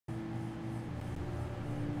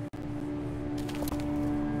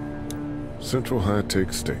Central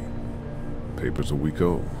High-Tech State. Paper's a week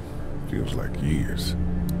old. Feels like years.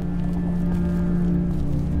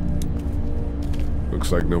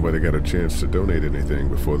 Looks like nobody got a chance to donate anything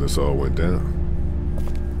before this all went down.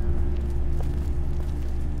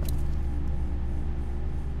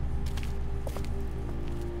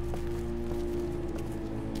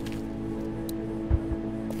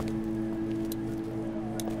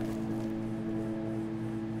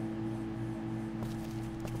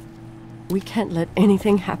 We can't let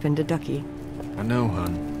anything happen to Ducky. I know,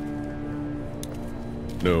 hon.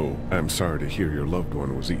 No, I'm sorry to hear your loved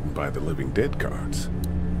one was eaten by the living dead cards.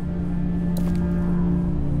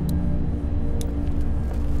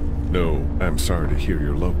 No, I'm sorry to hear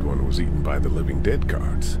your loved one was eaten by the living dead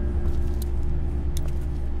cards.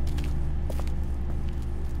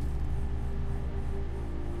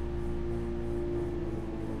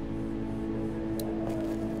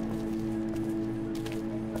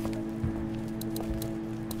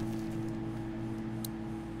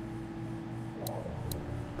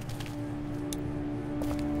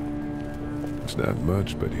 It's not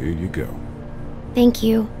much, but here you go. Thank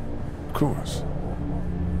you. Of course.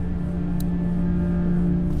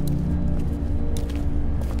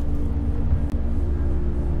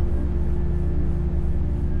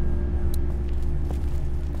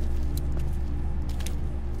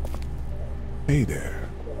 Hey there.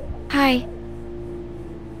 Hi.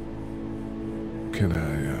 Can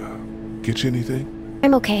I, get you anything?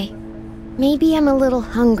 I'm okay. Maybe I'm a little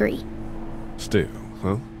hungry. Still,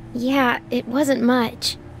 huh? Yeah, it wasn't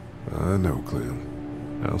much. I know,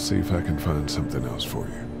 Clem. I'll see if I can find something else for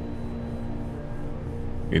you.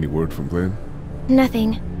 Any word from Glenn?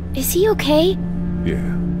 Nothing. Is he okay?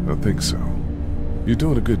 Yeah, I think so. You're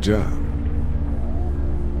doing a good job.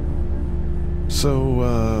 So,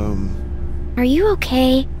 Are you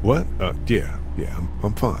okay? What? Yeah,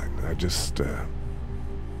 I'm fine. I just,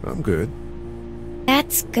 I'm good.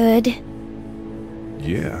 That's good.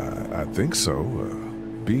 Yeah, I think so.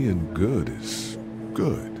 Being good is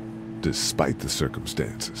good, despite the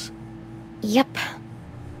circumstances. Yep.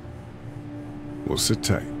 Well, sit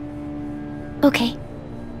tight. Okay.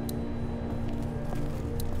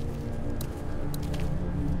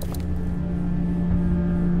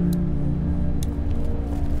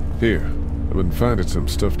 Here, I've been finding some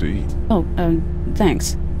stuff to eat. Oh,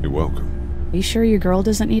 thanks. You're welcome. Are you sure your girl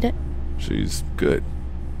doesn't need it? She's good.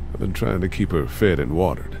 I've been trying to keep her fed and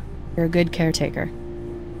watered. You're a good caretaker.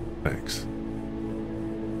 Thanks.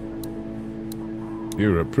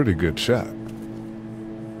 You're a pretty good shot.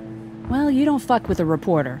 Well, you don't fuck with a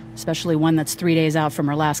reporter, especially one that's 3 days out from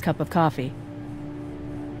her last cup of coffee.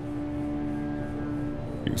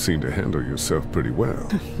 You seem to handle yourself pretty well.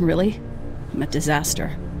 Really? I'm a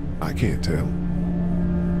disaster. I can't tell.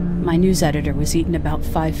 My news editor was eaten about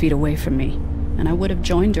 5 feet away from me, and I would have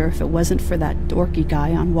joined her if it wasn't for that dorky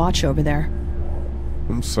guy on watch over there.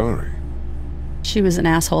 I'm sorry. She was an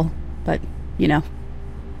asshole, but, you know.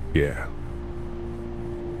 Yeah.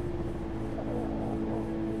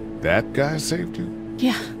 That guy saved you?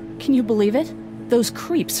 Yeah, can you believe it? Those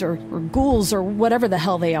creeps, or ghouls, or whatever the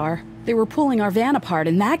hell they are. They were pulling our van apart,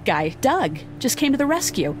 and that guy, Doug, just came to the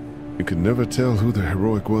rescue. You can never tell who the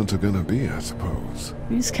heroic ones are gonna be, I suppose.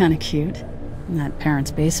 He's kinda cute. In that parents'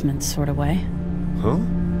 basement sort of way. Huh?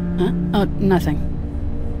 Huh? Oh, nothing.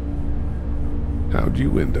 How'd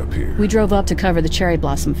you end up here? We drove up to cover the Cherry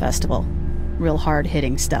Blossom Festival. Real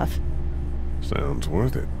hard-hitting stuff. Sounds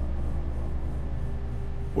worth it.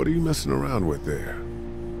 What are you messing around with there?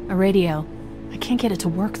 A radio. I can't get it to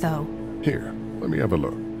work, though. Here, let me have a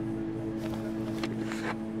look.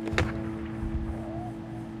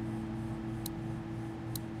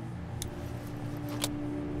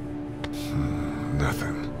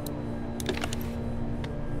 Nothing.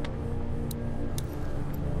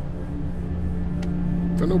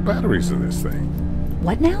 There are no batteries in this thing.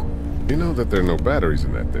 What now? You know that there are no batteries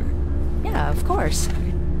in that thing. Yeah, of course.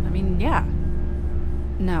 I mean, yeah.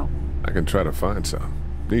 No. I can try to find some.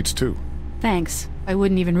 Needs two. Thanks. I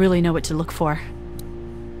wouldn't even really know what to look for.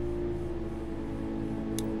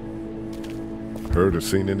 Heard or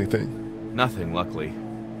seen anything? Nothing, luckily.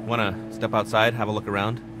 Wanna step outside, have a look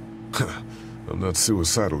around? I'm not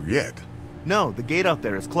suicidal yet. No, the gate out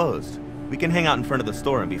there is closed. We can hang out in front of the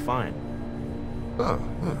store and be fine. Oh,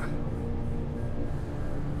 huh.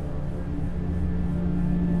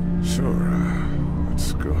 Sure,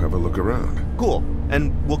 let's go have a look around. Cool,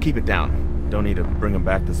 and we'll keep it down. Don't need to bring them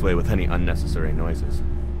back this way with any unnecessary noises.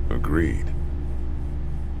 Agreed.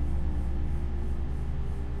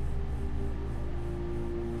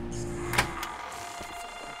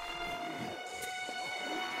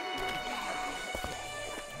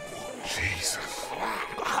 Jesus.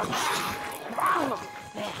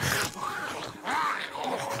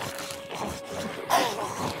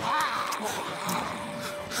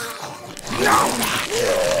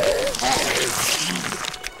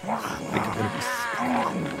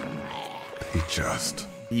 They just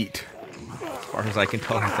Eat. As far as I can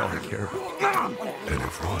tell, that's all they care about. and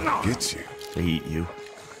if one gets you, They eat you.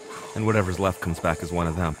 And whatever's left comes back as one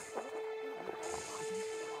of them.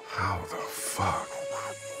 how the fuck?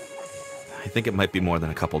 I think it might be more than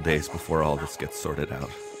a couple days before all this gets sorted out.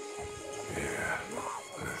 Yeah,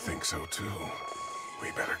 I think so too.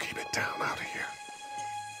 We better keep it down out of here.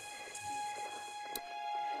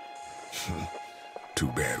 Too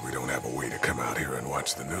bad we don't have a way to come out here and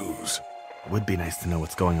watch the news. Would be nice to know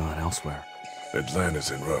what's going on elsewhere.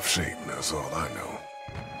 Atlanta's in rough shape, and that's all I know.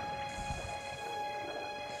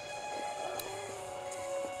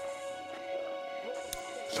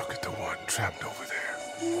 Look at the one trapped over there.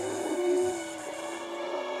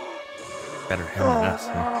 Better him than us,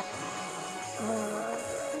 huh?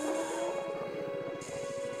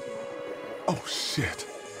 Oh, shit.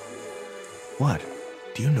 What?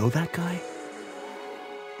 Do you know that guy?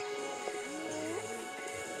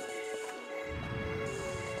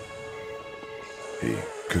 He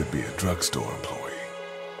could be a drugstore employee.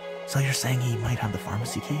 So you're saying he might have the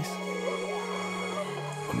pharmacy keys?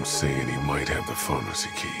 I'm saying he might have the pharmacy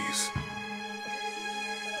keys.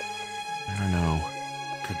 I don't know.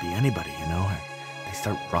 Could be anybody, you know? They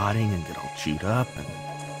start rotting and get all chewed up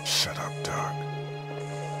and... Shut up, Doc.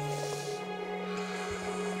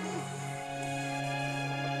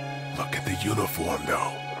 Look at the uniform,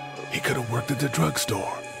 though. He could have worked at the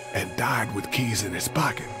drugstore and died with keys in his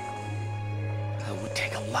pocket. It would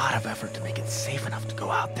take a lot of effort to make it safe enough to go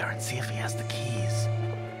out there and see if he has the keys.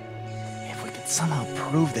 If we could somehow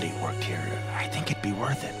prove that he worked here, I think it'd be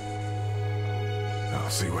worth it. I'll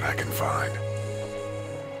see what I can find.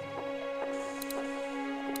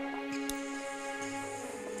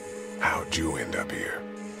 How'd you end up here?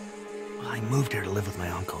 Well, I moved here to live with my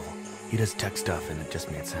uncle. He does tech stuff and it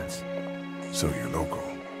just made sense. So you're local.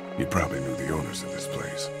 You probably knew the owners of this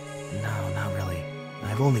place. No, not really.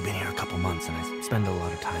 I've only been here a couple months and I spend a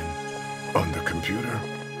lot of time... On the computer?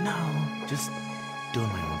 No, just doing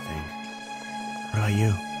my own thing. What about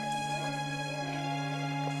you?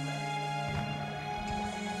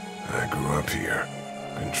 I grew up here.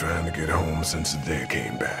 Been trying to get home since the day I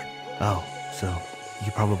came back. Oh, so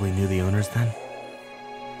you probably knew the owners then?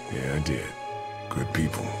 Yeah, I did. Good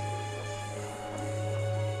people.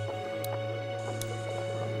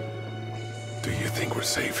 Do you think we're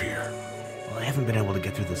safe here? Well, I haven't been able to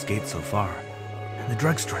get through this gate so far. And the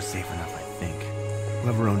drugstore's safe enough, I think.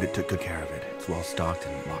 Whoever owned it took good care of it. It's well stocked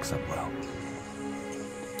and it locks up well.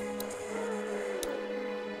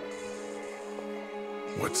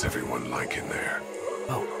 What's everyone like in there?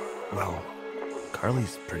 Oh, well,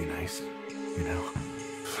 Carly's pretty nice, you know.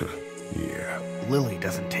 Yeah. Lily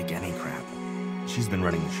doesn't take any crap. She's been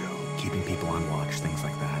running the show, keeping people on watch, things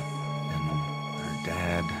like that. And her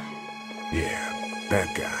dad... Yeah,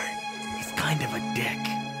 that guy. He's kind of a dick.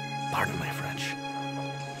 Pardon my French.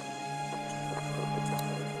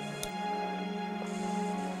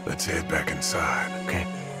 Let's head back inside. Okay.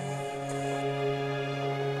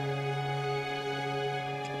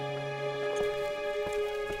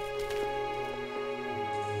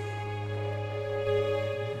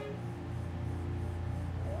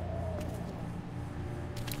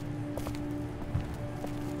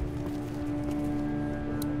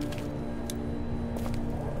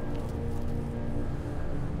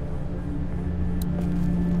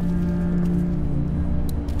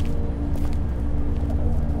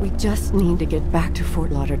 We just need to get back to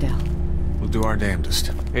Fort Lauderdale. We'll do our damnedest.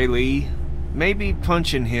 Hey, Lee, maybe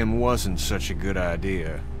punching him wasn't such a good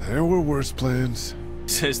idea. There were worse plans.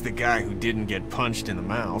 Says the guy who didn't get punched in the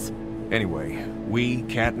mouth. Anyway, we,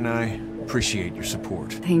 Kat and I, appreciate your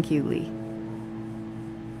support. Thank you, Lee.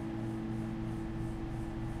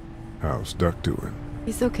 How's Duck doing?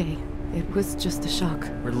 He's okay. It was just a shock.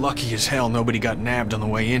 We're lucky as hell nobody got nabbed on the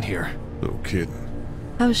way in here. No kidding.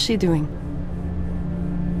 How's she doing?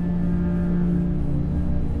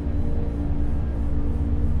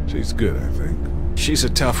 She's good, I think. She's a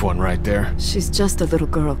tough one right there. She's just a little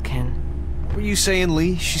girl, Ken. Were you saying,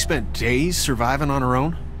 Lee, she spent days surviving on her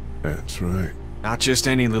own? That's right. Not just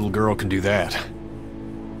any little girl can do that.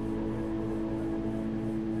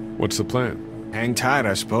 What's the plan? Hang tight,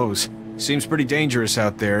 I suppose. Seems pretty dangerous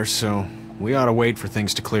out there, so we ought to wait for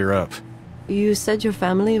things to clear up. You said your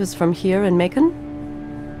family was from here in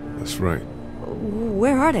Macon? That's right.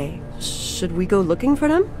 Where are they? Should we go looking for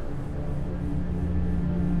them?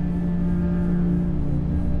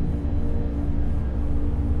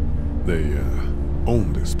 They,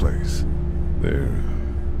 own this place. They're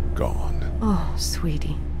gone. Oh,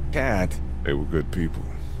 sweetie. Cat. They were good people.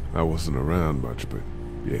 I wasn't around much, but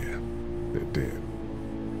yeah, they're dead.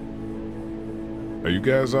 Are you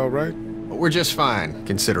guys all right? We're just fine,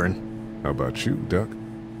 considering. How about you, Duck?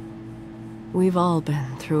 We've all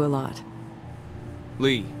been through a lot.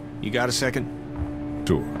 Lee, you got a second?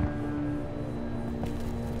 Sure.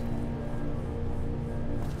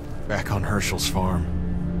 Back on Herschel's farm.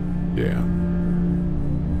 Yeah.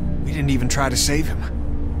 We didn't even try to save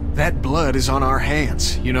him. That blood is on our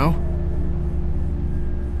hands, you know?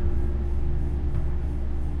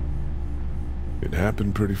 It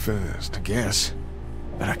happened pretty fast. I guess.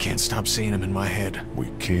 But I can't stop seeing him in my head. We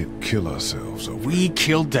can't kill ourselves over We it.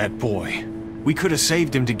 killed that boy. We could have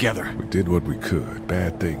saved him together. We did what we could.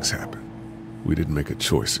 Bad things happen. We didn't make a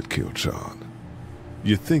choice that killed Sean.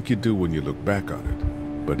 You think you do when you look back on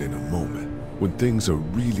it, but in a moment, when things are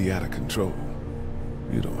really out of control,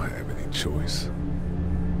 you don't have any choice.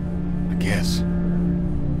 I guess.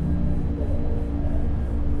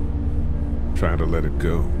 Try to let it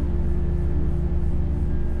go.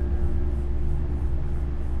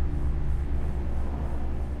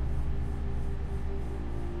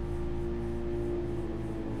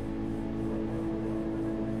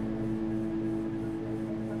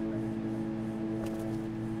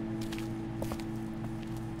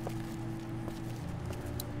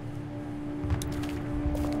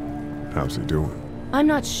 How's he doing? I'm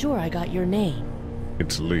not sure I got your name.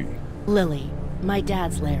 It's Lee. Lily. My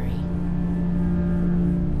dad's Larry.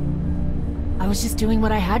 I was just doing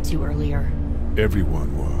what I had to earlier.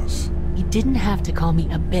 Everyone was. You didn't have to call me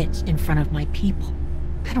a bitch in front of my people.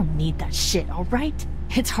 I don't need that shit, alright?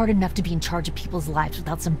 It's hard enough to be in charge of people's lives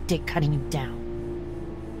without some dick cutting you down.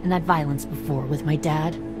 And that violence before with my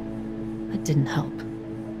dad, that didn't help.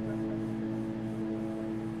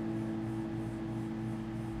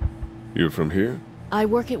 You're from here? I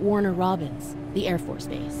work at Warner Robins, the Air Force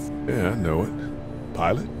Base. Yeah, I know it.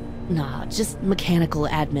 Pilot? Nah, just mechanical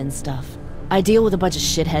admin stuff. I deal with a bunch of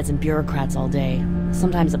shitheads and bureaucrats all day.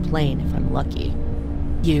 Sometimes a plane, if I'm lucky.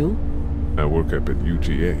 You? I work up at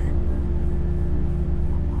UGA.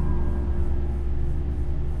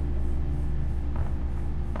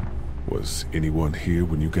 Was anyone here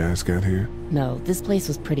when you guys got here? No, this place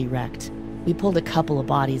was pretty wrecked. We pulled a couple of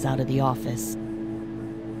bodies out of the office.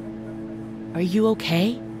 Are you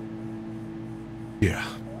okay? Yeah,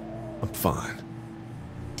 I'm fine.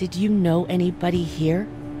 Did you know anybody here?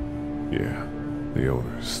 Yeah, the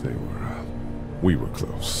owners, we were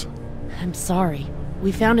close. I'm sorry.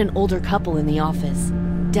 We found an older couple in the office.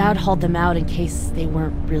 Dad hauled them out in case they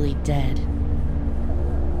weren't really dead.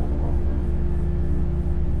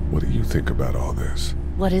 What do you think about all this?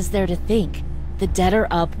 What is there to think? The dead are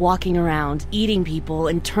up, walking around, eating people,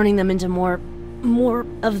 and turning them into more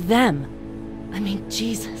of them. I mean,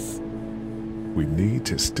 Jesus. We need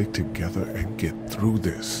to stick together and get through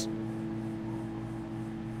this.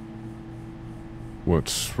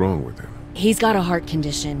 What's wrong with him? He's got a heart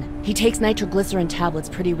condition. He takes nitroglycerin tablets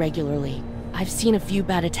pretty regularly. I've seen a few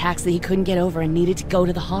bad attacks that he couldn't get over and needed to go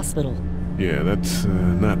to the hospital. Yeah, that's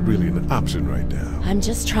not really an option right now. I'm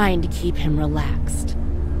just trying to keep him relaxed.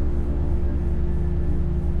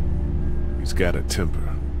 He's got a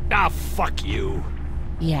temper. Ah, fuck you.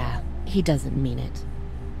 Yeah, he doesn't mean it.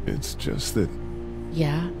 It's just that...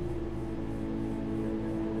 Yeah?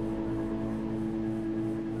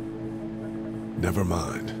 Never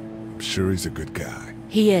mind. I'm sure he's a good guy.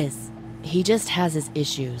 He is. He just has his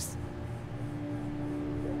issues.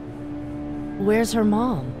 Where's her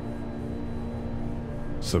mom?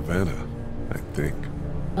 Savannah, I think.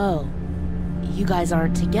 Oh, you guys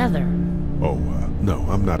aren't together. Oh, no,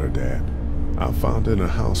 I'm not her dad. I found her in a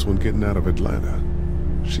house when getting out of Atlanta.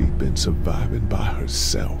 She'd been surviving by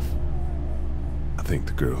herself. I think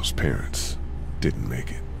the girl's parents didn't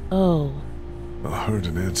make it. Oh. I heard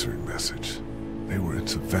an answering message. They were in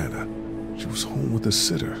Savannah. She was home with a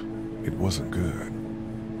sitter. It wasn't good.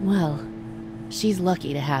 Well, she's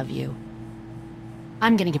lucky to have you.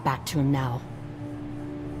 I'm gonna get back to him now.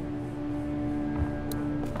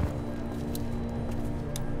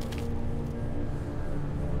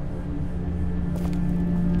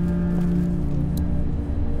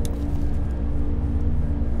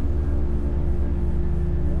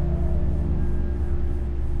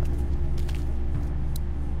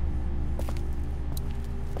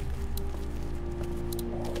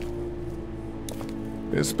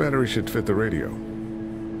 This battery should fit the radio.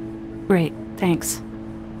 Great, thanks.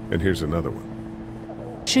 And here's another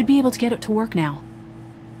one. Should be able to get it to work now.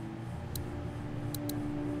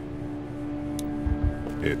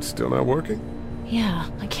 It's still not working? Yeah,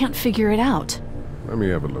 I can't figure it out. Let me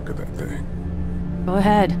have a look at that thing. Go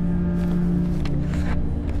ahead.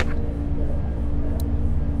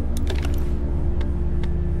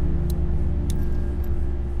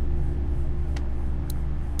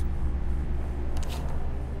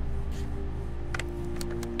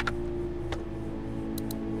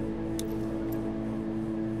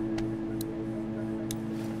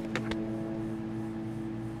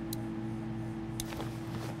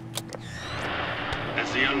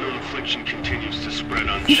 As the unknown affliction continues to spread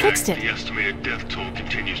You fixed unchecked, it. the estimated death toll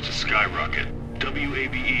continues to skyrocket.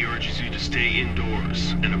 WABE urges you to stay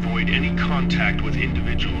indoors and avoid any contact with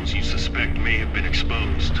individuals you suspect may have been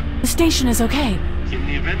exposed. The station is okay. In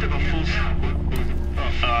the event of a full...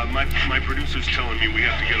 my producer's telling me we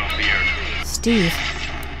have to get off the air. Steve.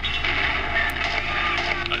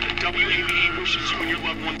 WABE wishes you and your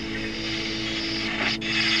loved one...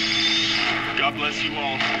 God bless you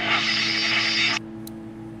all.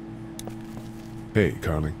 Hey,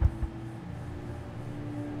 Carly.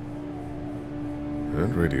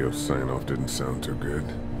 That radio sign-off didn't sound too good.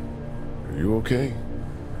 Are you okay?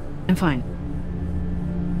 I'm fine.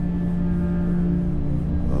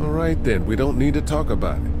 All right then, we don't need to talk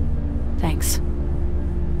about it. Thanks.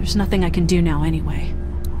 There's nothing I can do now anyway.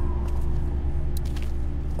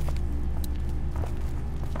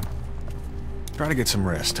 Try to get some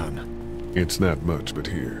rest, hon. It's not much, but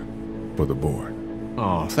here, for the boy.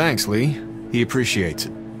 Oh, thanks, Lee. He appreciates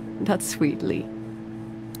it. That's sweet, Lee.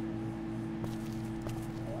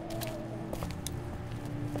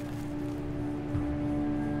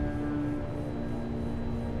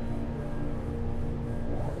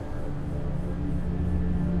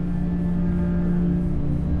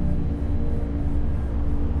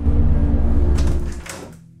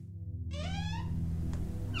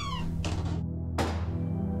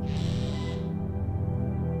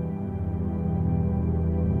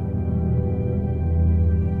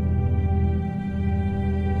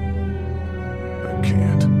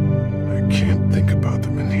 I can't think about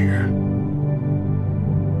them in here.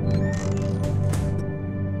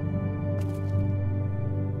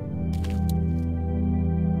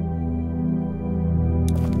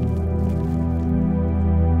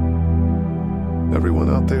 Everyone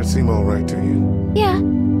out there seem all right to you? Yeah.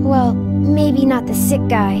 Well, maybe not the sick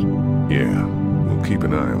guy. Yeah, we'll keep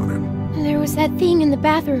an eye on him. There was that thing in the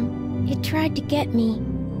bathroom. It tried to get me.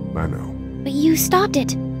 I know. But you stopped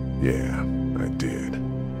it. Yeah, I did.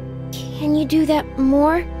 Can you do that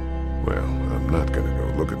more? Well, I'm not gonna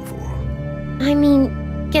go looking for him. I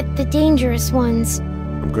mean, get the dangerous ones.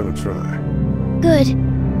 I'm gonna try. Good.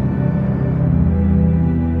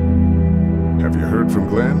 Have you heard from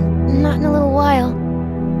Glenn? Not in a little while.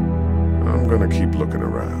 I'm gonna keep looking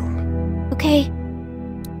around. Okay.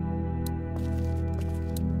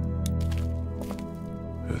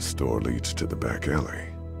 This door leads to the back alley.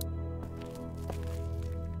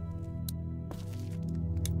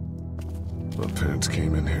 My parents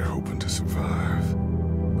came in here hoping to survive,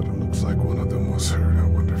 but it looks like one of them was hurt. I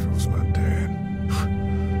wonder if it was my dad.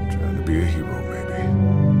 Trying to be a hero, maybe.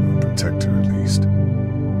 Or protect her, at least.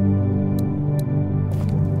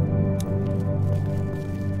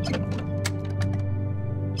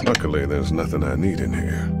 Luckily, there's nothing I need in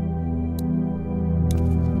here.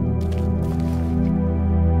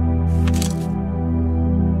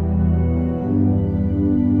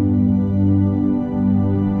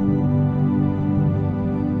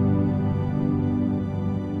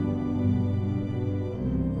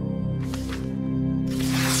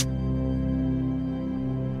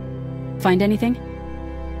 Find anything?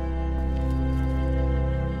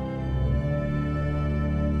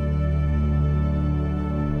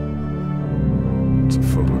 It's a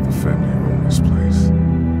photo of the family who own this place.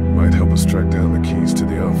 Might help us track down the keys to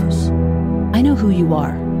the office. I know who you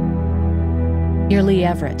are. You're Lee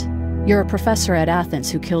Everett. You're a professor at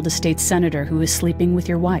Athens who killed a state senator who was sleeping with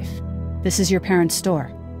your wife. This is your parents'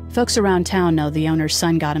 store. Folks around town know the owner's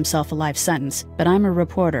son got himself a life sentence, but I'm a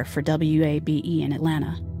reporter for WABE in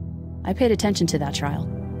Atlanta. I paid attention to that trial.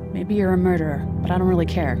 Maybe you're a murderer, but I don't really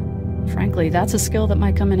care. Frankly, that's a skill that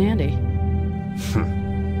might come in handy.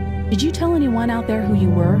 Did you tell anyone out there who you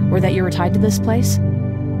were, or that you were tied to this place?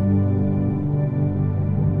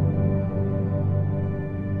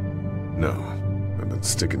 No, I've been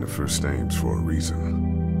sticking to first names for a reason.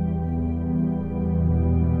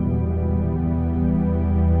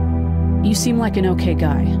 You seem like an okay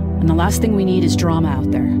guy, and the last thing we need is drama out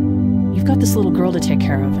there. You've got this little girl to take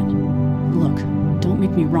care of, and look, don't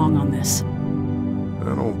make me wrong on this.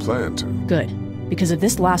 I don't plan to. Good, because if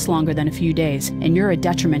this lasts longer than a few days, and you're a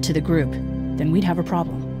detriment to the group, then we'd have a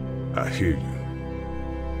problem. I hear you.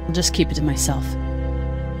 I'll just keep it to myself.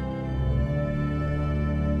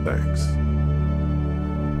 Thanks.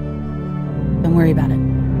 Don't worry about it.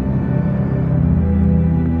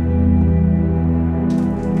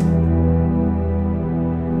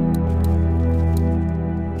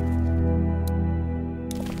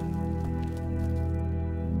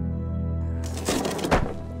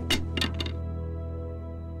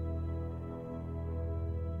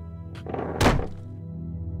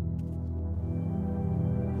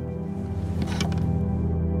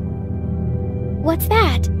 What's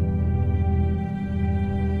that?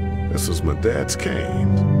 This was my dad's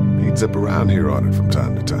cane. He'd zip around here on it from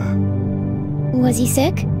time to time. Was he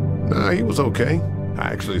sick? Nah, he was okay.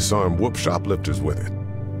 I actually saw him whoop shoplifters with it.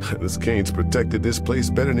 This cane's protected this place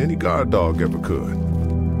better than any guard dog ever could.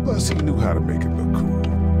 Plus, he knew how to make it look cool.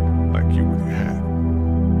 Like you with your hat.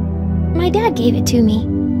 My dad gave it to me.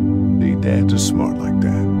 See, dads are smart like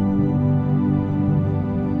that.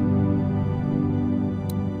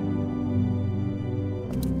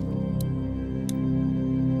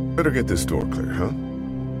 Better get this door clear, huh?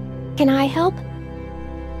 Can I help?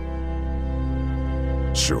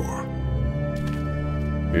 Sure.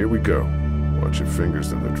 Here we go. Watch your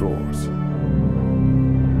fingers in the drawers.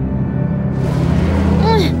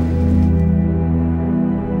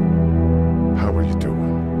 How are you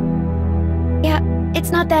doing? Yeah,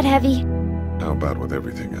 it's not that heavy. How about with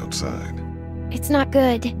everything outside? It's not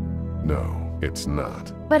good. No, it's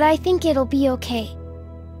not. But I think it'll be okay.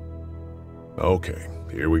 Okay,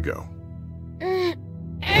 here we go.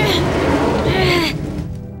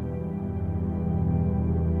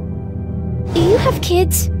 Do you have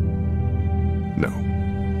kids? No.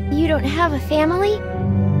 You don't have a family?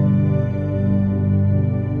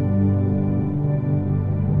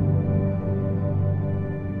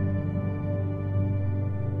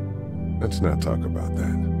 Let's not talk about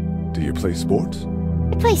that. Do you play sports?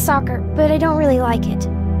 I play soccer, but I don't really like it.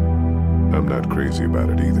 I'm not crazy about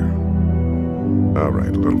it either. All right,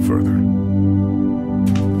 a little further.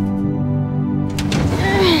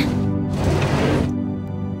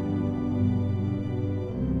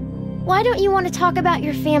 Why don't you want to talk about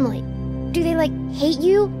your family? Do they, like, hate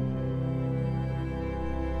you?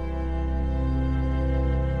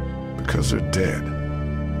 Because they're dead.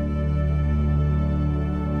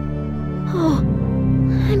 Oh,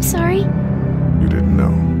 I'm sorry. You didn't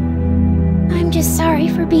know. I'm just sorry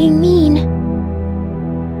for being mean.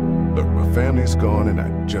 Look, my family's gone and I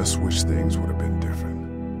just wish things would have been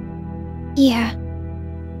different. Yeah.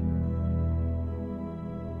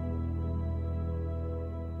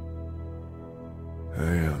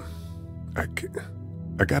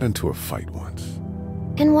 I got into a fight once.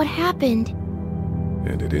 And what happened?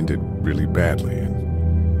 And it ended really badly,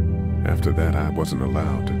 and after that I wasn't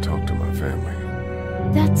allowed to talk to my family.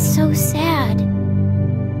 That's so sad.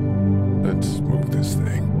 Let's move this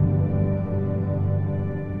thing.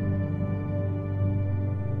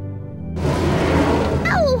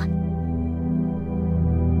 Ow!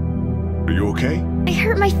 Are you okay? I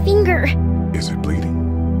hurt my finger. Is it bleeding?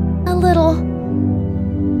 A little.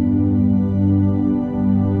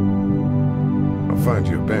 I'll find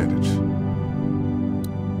you a bandage.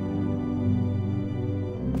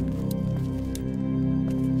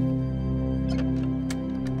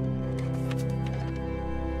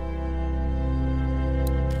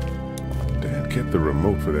 Dad kept the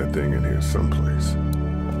remote for that thing in here someplace.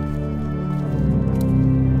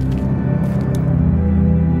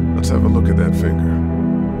 Let's have a look at that finger.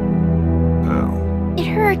 Ow. It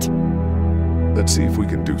hurt. Let's see if we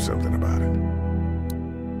can do something about it.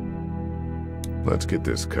 Let's get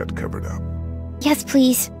this cut covered up. Yes,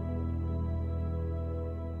 please.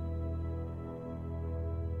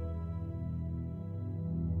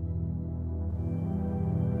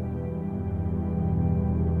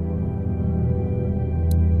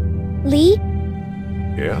 Lee?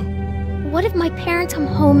 Yeah? What if my parents come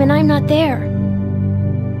home and I'm not there?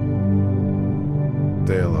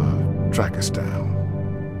 They'll, track us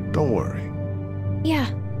down. Don't worry. Yeah,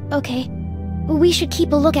 okay. We should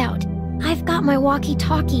keep a lookout. I've got my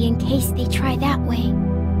walkie-talkie in case they try that way.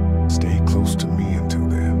 Stay close to me until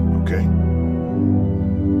then, okay?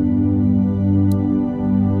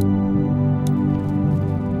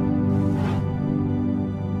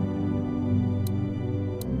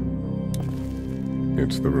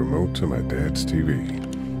 It's the remote to my dad's TV.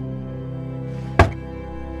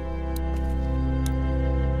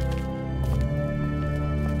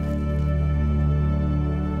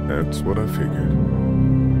 That's what I figured.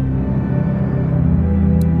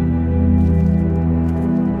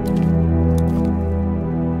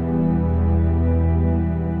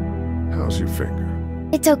 How's your finger?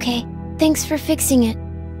 It's okay. Thanks for fixing it.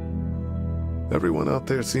 Everyone out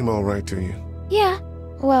there seem all right to you? Yeah,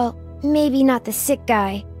 Well, maybe not the sick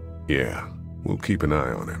guy. Yeah, we'll keep an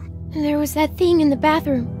eye on him. There was that thing in the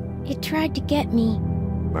bathroom. It tried to get me.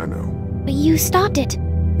 I know. But you stopped it.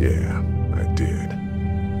 Yeah, I did.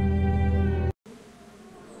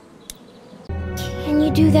 Can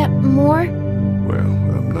you do that more? Well,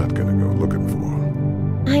 I'm not gonna go looking for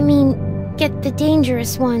him. I mean, get the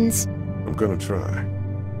dangerous ones. I'm gonna try.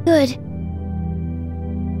 Good.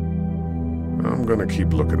 I'm gonna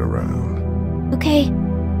keep looking around. Okay.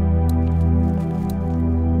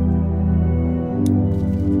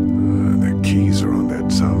 The keys are on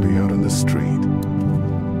that zombie out on the street.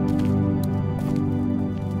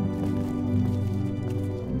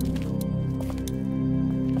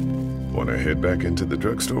 Wanna head back into the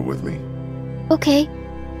drugstore with me? Okay.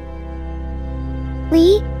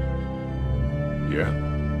 Lee? Yeah?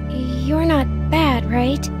 You're not bad,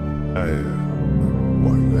 right? Why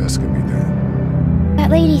are you asking me that? That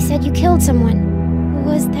lady said you killed someone.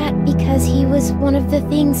 Was that because he was one of the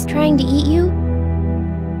things trying to eat you?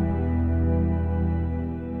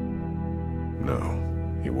 No,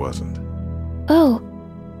 he wasn't. Oh.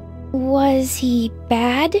 Was he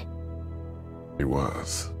bad? He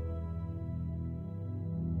was.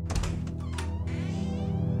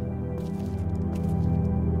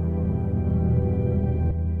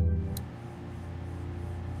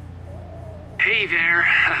 Hey there,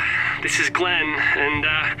 this is Glenn, and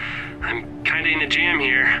I'm kinda in a jam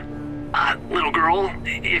here. Little girl,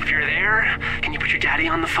 if you're there, can you put your daddy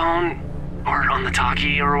on the phone? Or on the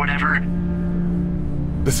talkie or whatever?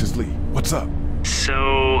 This is Lee. What's up?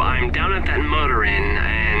 So, I'm down at that motor inn,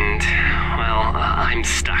 and, well, I'm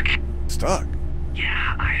stuck. Stuck?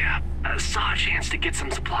 Yeah, I saw a chance to get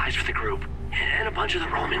some supplies for the group, and a bunch of the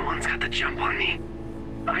Roman ones got the jump on me.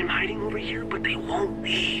 I'm hiding over here, but they won't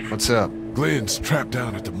leave. What's up? Glenn's trapped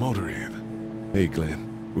down at the motor inn. Hey,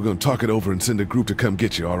 Glenn. We're gonna talk it over and send a group to come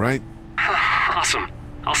get you, all right? Awesome.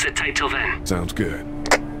 I'll sit tight till then. Sounds good.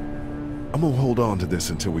 I'm gonna hold on to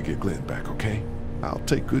this until we get Glenn back, okay? I'll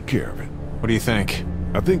take good care of it. What do you think?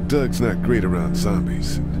 I think Doug's not great around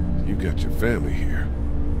zombies, and you got your family here.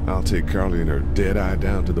 I'll take Carly and her dead eye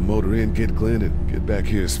down to the motor inn, get Glenn, and get back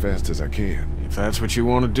here as fast as I can. If that's what you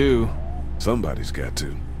want to do. Somebody's got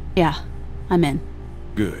to. Yeah, I'm in.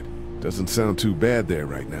 Good. Doesn't sound too bad there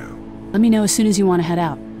right now. Let me know as soon as you want to head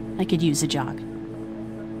out. I could use a jog.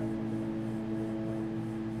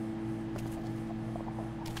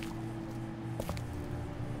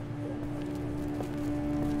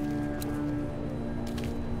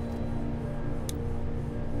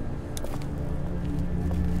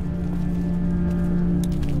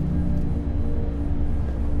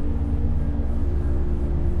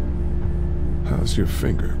 How's your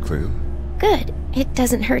finger, Clem? Good. It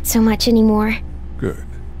doesn't hurt so much anymore. Good.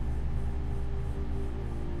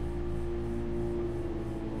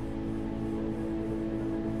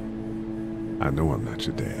 I know I'm not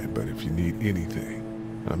your dad, but if you need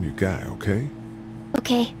anything, I'm your guy, okay?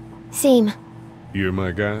 Okay. Same. You're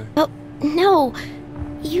my guy? Oh, no.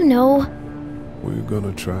 You know. We're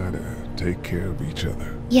gonna try to take care of each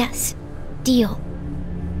other. Yes. Deal.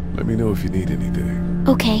 Let me know if you need anything.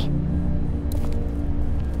 Okay.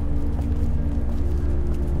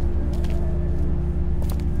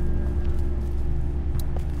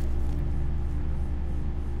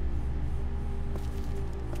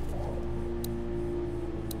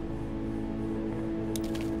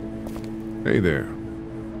 Hey there.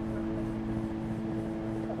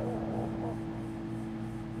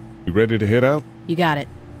 You ready to head out? You got it.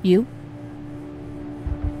 You?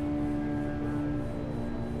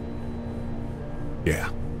 Yeah.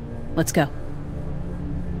 Let's go.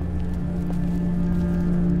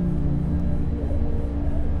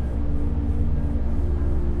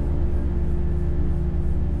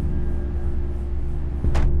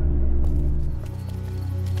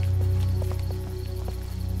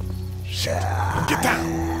 Get down!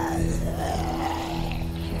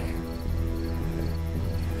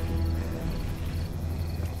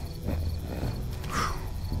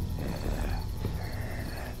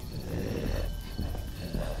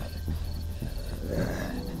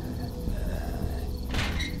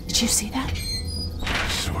 Did you see that?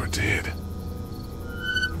 Sure did.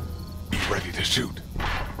 Be ready to shoot.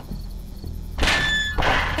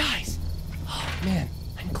 Guys! Oh, man.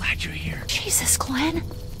 I'm glad you're here. Jesus, Glenn.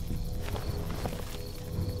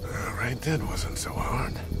 Alright, that wasn't so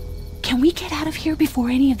hard. Can we get out of here before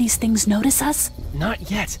any of these things notice us?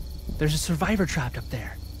 Not yet. There's a survivor trapped up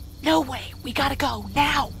there. No way. We gotta go,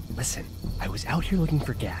 now. Listen, I was out here looking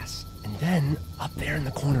for gas, and then, up there in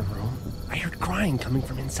the corner room, I heard crying coming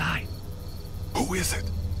from inside. Who is it?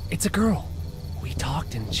 It's a girl. We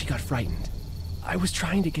talked and she got frightened. I was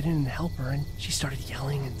trying to get in and help her, and she started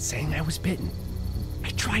yelling and saying I was bitten. I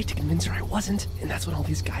tried to convince her I wasn't, and that's when all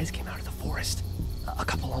these guys came out of the forest. A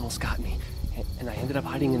couple almost got me, and I ended up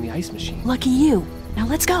hiding in the ice machine. Lucky you. Now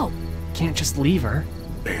let's go. Can't just leave her.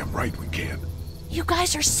 Damn right we can. You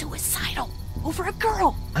guys are suicidal. Over a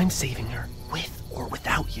girl. I'm saving her, with or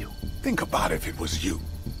without you. Think about if it was you.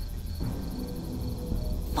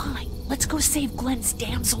 Fine. Let's go save Glenn's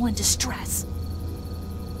damsel in distress.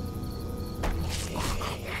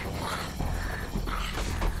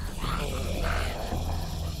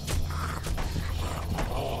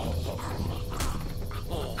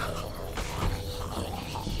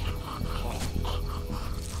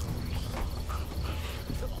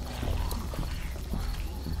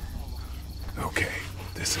 Okay,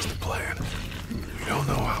 this is the plan. We don't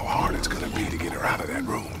know how hard it's gonna be to get her out of that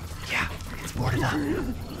room. Yeah, it's boarded up.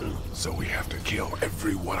 So we have to kill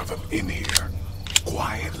every one of them in here.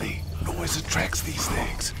 Quietly. Noise attracts these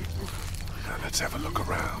things. Now let's have a look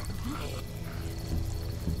around.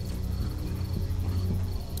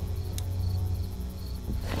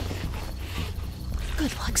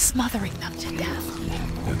 Good luck smothering them to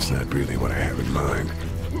death. That's not really what I have in mind.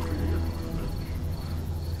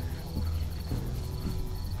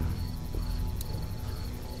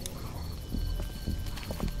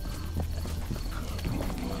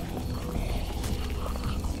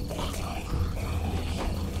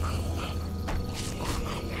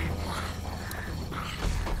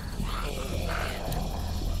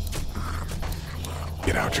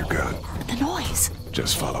 Get out your gun. The noise.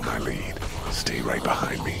 Just follow my lead. Stay right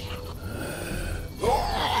behind me.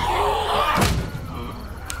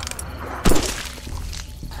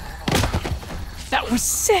 That was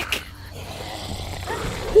sick!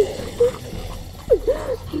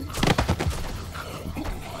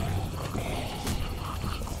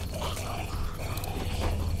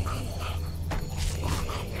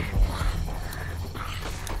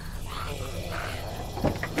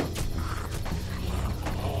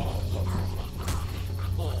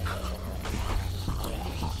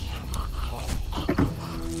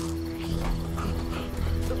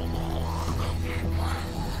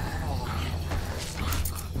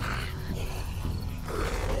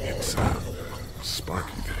 It's a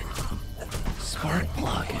sparky thing. Spark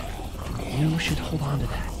plug. You should hold on to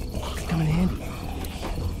that. Could come in handy.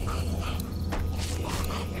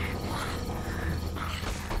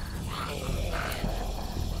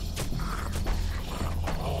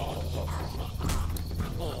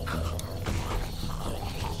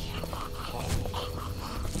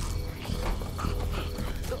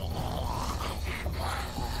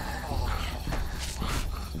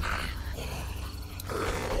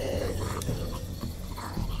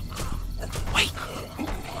 Wait!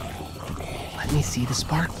 Let me see the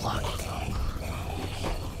spark plug.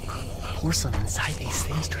 Porcelain inside these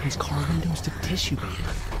things turns car windows to tissue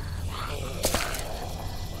paper.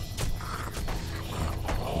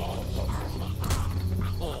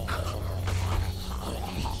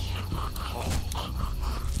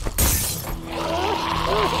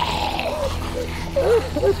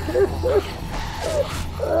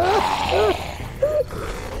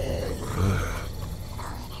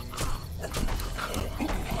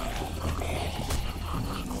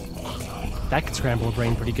 That could scramble a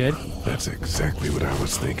brain pretty good. That's exactly what I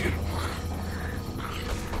was thinking.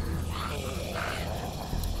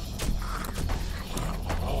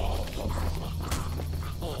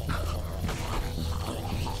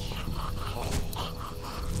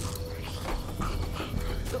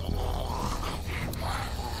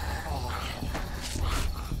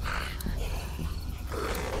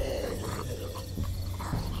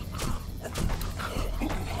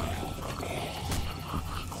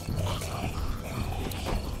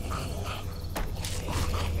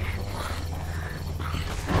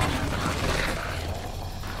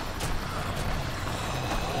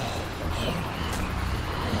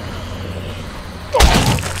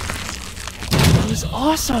 That was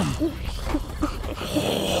awesome!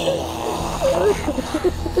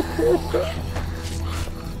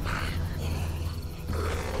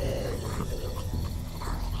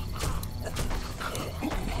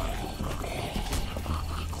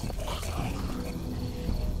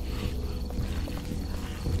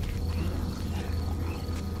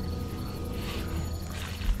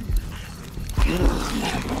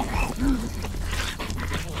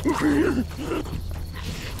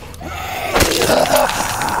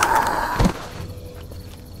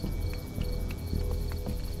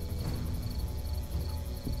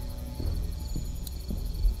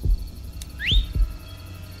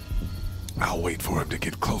 I'll wait for him to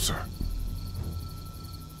get closer.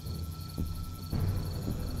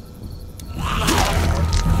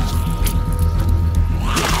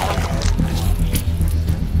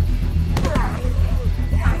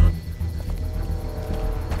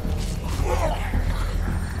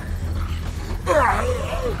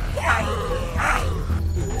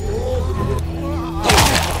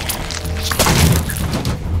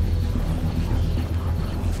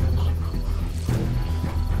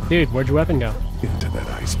 Dude, where'd your weapon go? Into that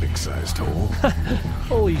ice big-sized hole.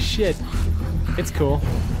 Holy shit. It's cool.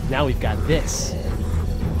 Now we've got this.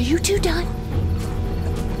 Are you two done?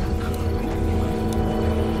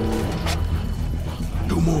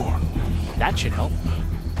 Two more. That should help.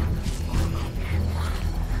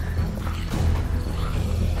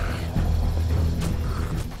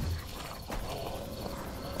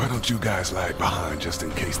 Why don't you guys lag behind just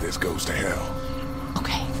in case this goes to hell?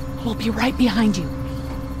 Okay, we'll be right behind you.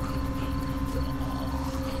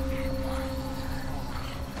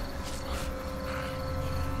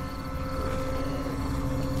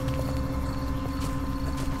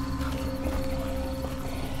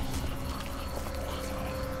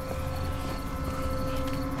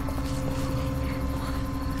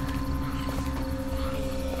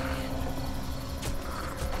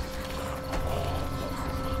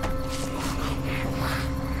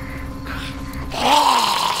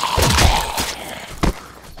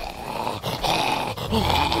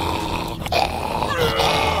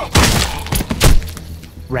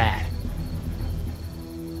 Rad.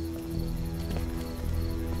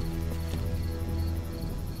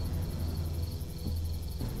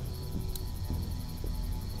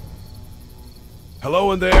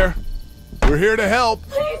 Hello in there. We're here to help.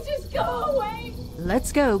 Please just go away.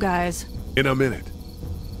 Let's go, guys. In a minute.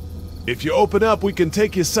 If you open up, we can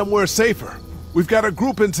take you somewhere safer. We've got a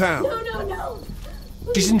group in town. No.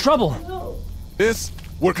 She's in trouble. No. Miss,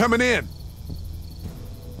 we're coming in.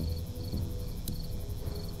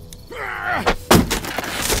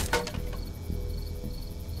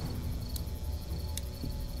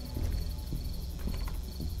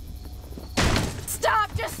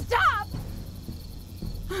 Stop, just stop.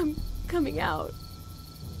 I'm coming out.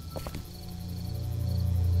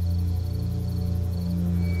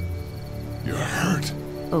 You're hurt.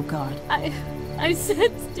 Oh, God. I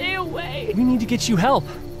said stay away. We need to get you help.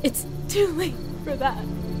 It's too late for that.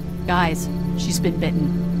 Guys, she's been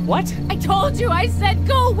bitten. What? I told you, I said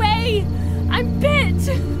go away. I'm bit.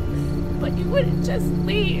 But you wouldn't just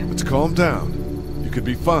leave. Let's calm down. You could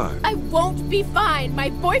be fine. I won't be fine. My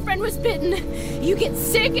boyfriend was bitten. You get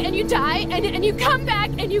sick and you die and you come back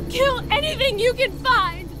and you kill anything you can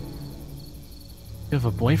find. You have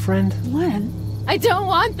a boyfriend? Glenn? I don't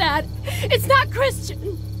want that. It's not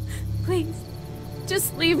Christian. Please,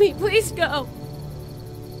 just leave me. Please go.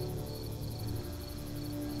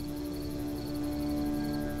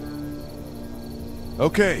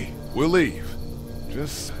 Okay, we'll leave.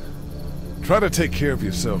 Just try to take care of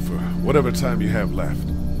yourself for whatever time you have left.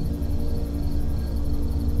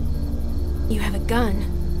 You have a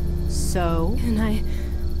gun. So? Can I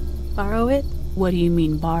borrow it? What do you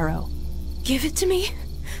mean, borrow? Give it to me.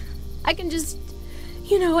 I can just,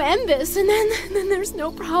 end this, and then there's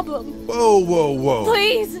no problem. Whoa.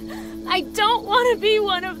 Please, I don't want to be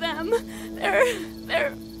one of them.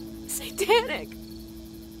 They're satanic.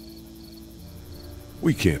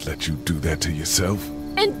 We can't let you do that to yourself.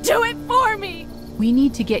 And do it for me. We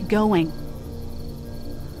need to get going.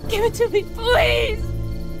 Give it to me, please.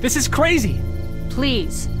 This is crazy.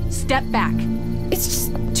 Please, step back. It's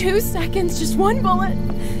just 2 seconds, just one bullet,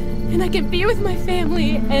 and I can be with my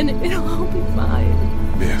family, and it'll all be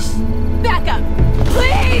fine. Miss. Back up,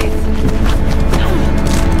 please!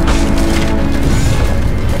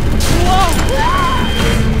 Whoa!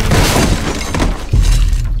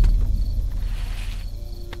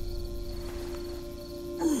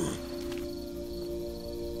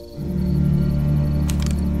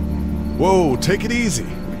 Whoa, take it easy.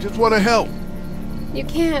 We just want to help. You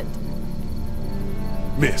can't.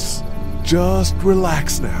 Miss, just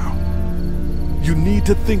relax now. You need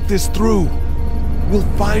to think this through. We'll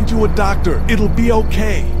find you a doctor. It'll be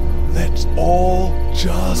okay. Let's all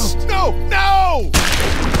just... No!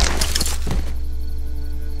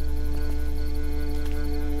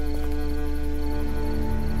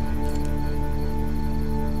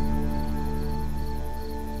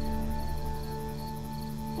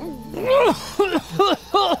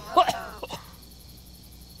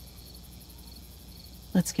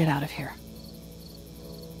 Let's get out of here.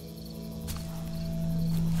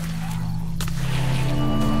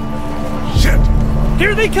 Shit!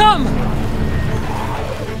 Here they come!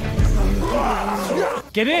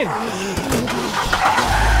 Get in!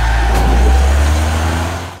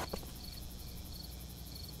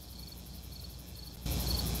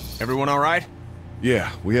 Everyone all right?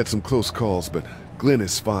 Yeah, we had some close calls, but Glenn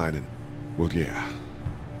is fine and... Well, yeah.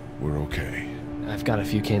 We're okay. I've got a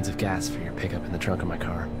few cans of gas for your pickup in the trunk of my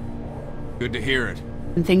car. Good to hear it.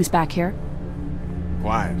 And things back here?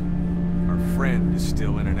 Quiet. Our friend is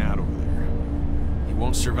still in and out over there. He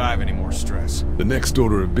won't survive any more stress. The next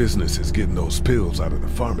order of business is getting those pills out of the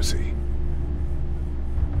pharmacy.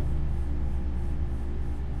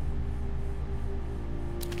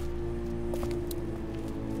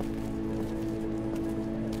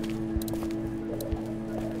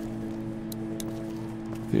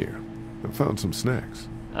 Here, I found some snacks.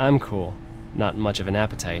 I'm cool. Not much of an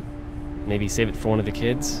appetite. Maybe save it for one of the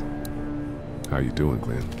kids? How you doing,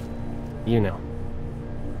 Glenn? You know.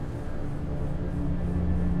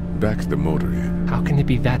 Back at the motor inn. How can it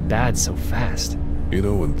be that bad so fast? You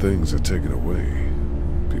know, when things are taken away,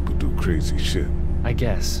 people do crazy shit. I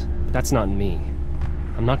guess. But that's not me.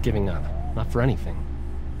 I'm not giving up. Not for anything.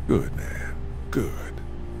 Good, man. Good.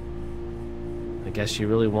 I guess you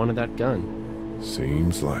really wanted that gun.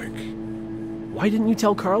 Seems like. Why didn't you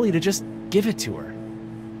tell Carly to just give it to her?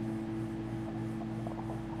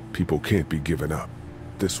 People can't be given up.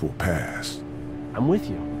 This will pass. I'm with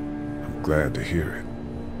you. I'm glad to hear it.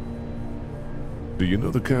 Do you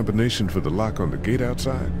know the combination for the lock on the gate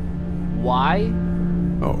outside? Why?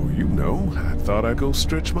 Oh, you know. I thought I'd go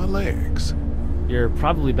stretch my legs. You're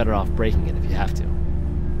probably better off breaking it if you have to.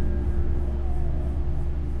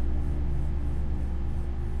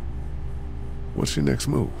 What's your next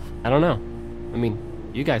move? I don't know. I mean,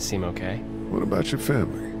 you guys seem okay. What about your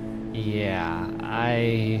family? Yeah,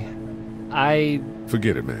 I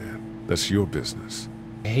Forget it, man. That's your business.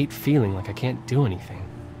 hate feeling like I can't do anything.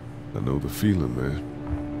 I know the feeling, man.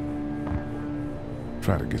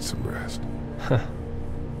 Try to get some rest.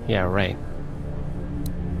 Yeah, right.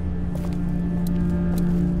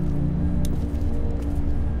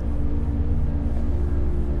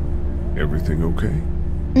 Everything okay?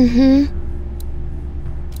 Mm-hmm.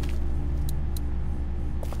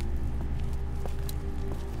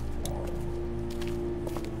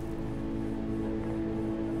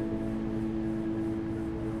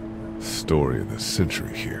 Story of the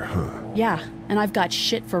century here, huh? Yeah, and I've got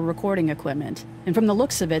shit for recording equipment. And from the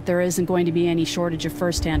looks of it, there isn't going to be any shortage of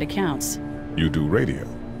first-hand accounts. You do radio?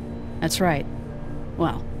 That's right.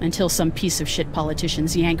 Well, until some piece of shit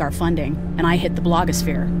politicians yank our funding, and I hit the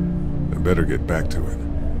blogosphere. I better get back to it.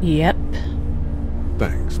 Yep.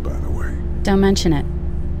 Thanks, by the way. Don't mention it.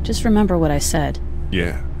 Just remember what I said.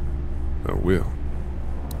 Yeah, I will.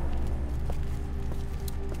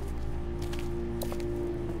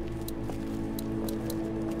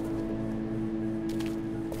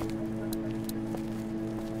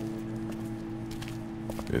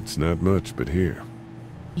 It's not much, but here.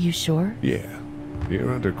 You sure? Yeah,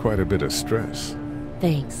 you're under quite a bit of stress.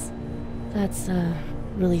 Thanks. That's,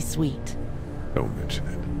 really sweet. Don't mention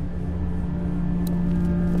it.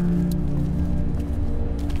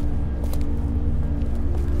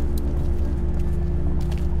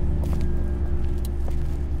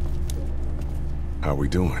 How we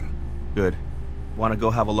doing? Good. Want to go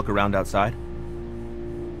have a look around outside?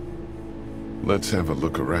 Let's have a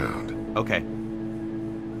look around. Okay.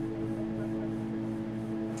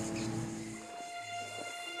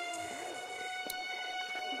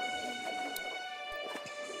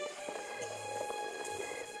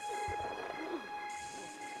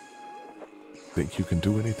 Think you can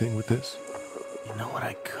do anything with this? You know what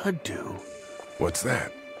I could do? What's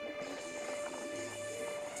that?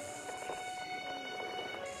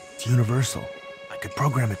 It's universal. I could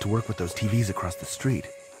program it to work with those TVs across the street.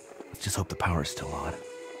 Let's just hope the power's still on.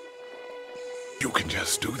 You can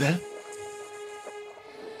just do that?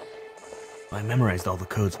 I memorized all the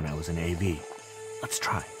codes when I was in AV. Let's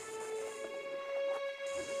try.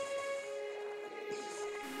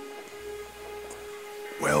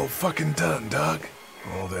 Well fucking done, Doc.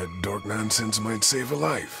 All that dork nonsense might save a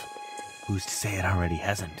life. Who's to say it already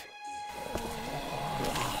hasn't?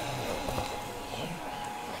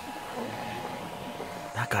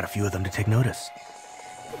 That got a few of them to take notice.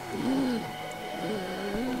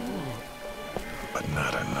 But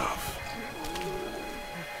not enough.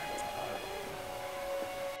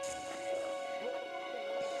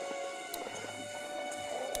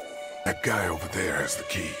 That guy over there has the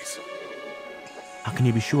keys. How can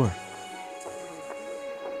you be sure?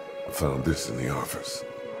 I found this in the office.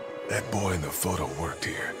 That boy in the photo worked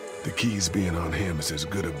here. The keys being on him is as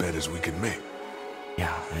good a bet as we can make.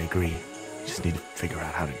 Yeah, I agree. Just need to figure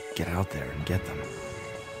out how to get out there and get them.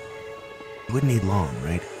 It wouldn't need long,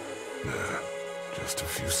 right? Nah, just a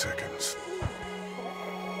few seconds.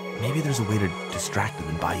 Maybe there's a way to distract them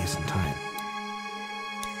and buy you some time.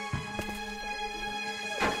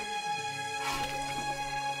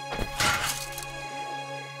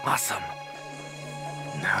 Awesome.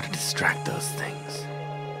 Now to distract those things.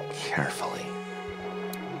 Carefully.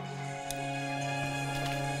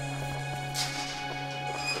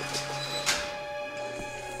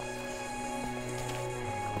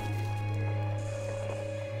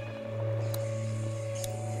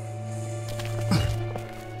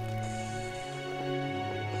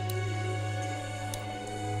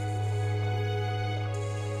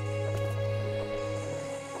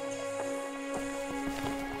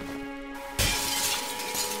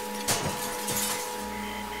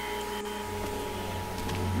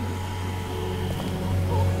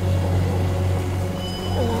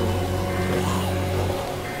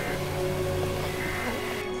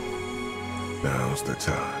 Now's the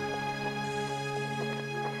time.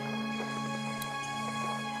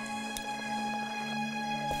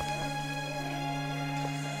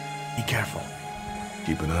 Be careful.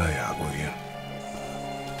 Keep an eye out, will you?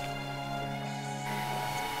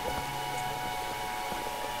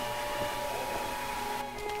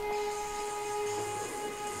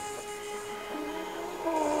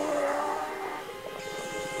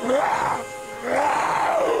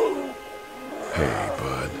 Hey,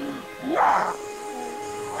 bud.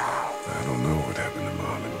 I don't know what happened to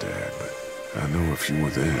Mom and Dad, but I know if you were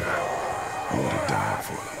there, you would have died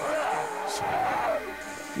for them. So,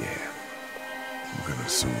 yeah. I'm gonna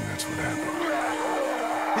assume that's what happened.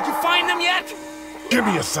 Did you find them yet? Give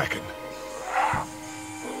me a second.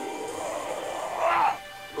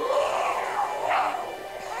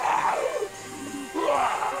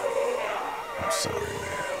 I'm sorry,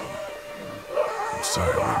 man. I'm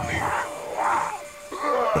sorry I wasn't here.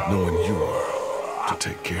 But knowing you were to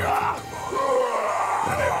take care of them tomorrow,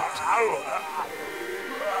 that helped.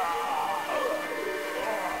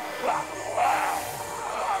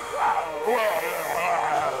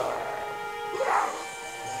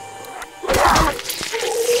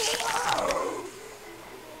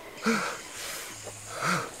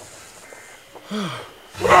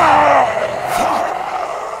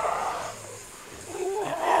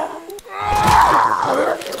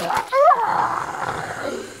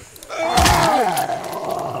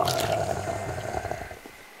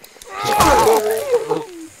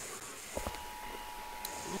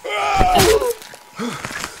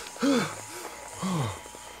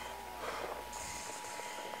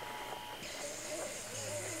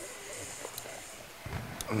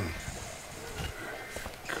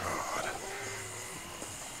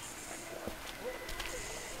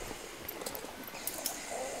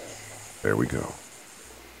 There we go.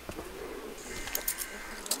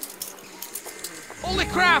 Holy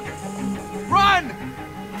crap! Run!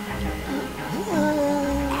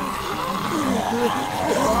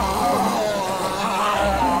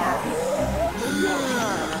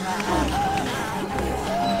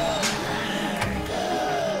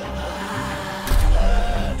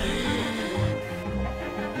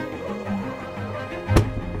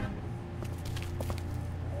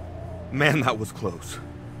 Man, that was close.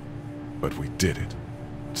 But we did it.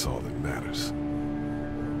 It's all that matters.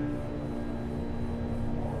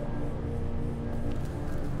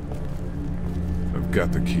 I've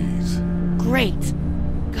got the keys. Great.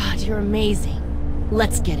 God, you're amazing.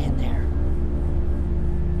 Let's get in there.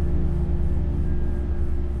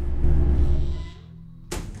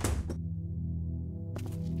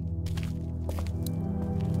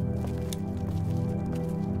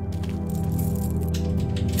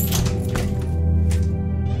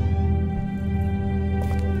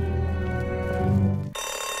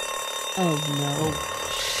 Oh no.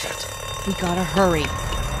 Shit. We gotta hurry.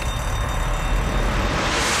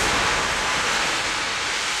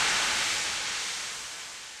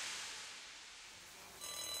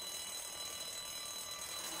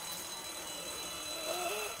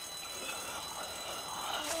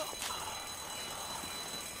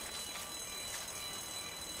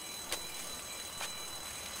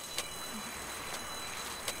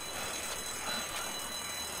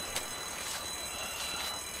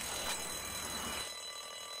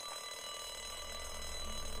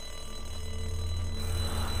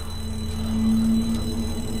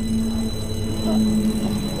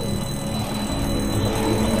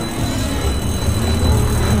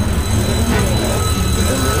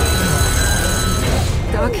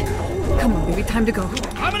 Time to go.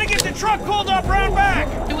 I'm gonna get the truck pulled up round back!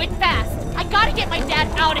 Do it fast. I gotta get my dad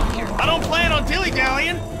out of here. I don't plan on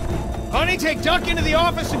dilly-dallying. Honey, take Duck into the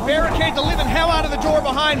office and barricade the living hell out of the door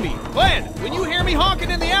behind me. Glenn, when you hear me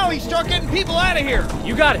honking in the alley, start getting people out of here.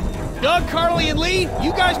 You got it. Doug, Carly, and Lee,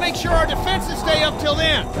 you guys make sure our defenses stay up till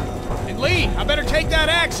then. And Lee, I better take that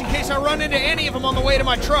axe in case I run into any of them on the way to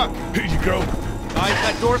my truck. Here you go. Guys,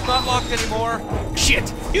 that door's not locked anymore.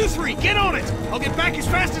 Shit! You three, get on it! I'll get back as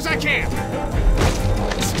fast as I can.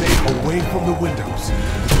 Stay away from the windows.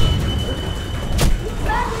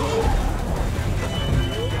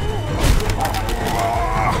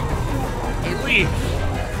 Hey, Lee.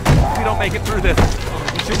 If we don't make it through this,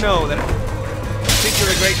 you should know that I think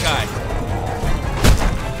you're a great guy.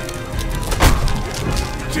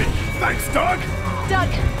 Gee, thanks, Doug. Doug,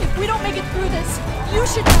 if we don't make it through this, you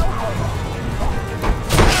should know.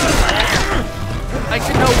 I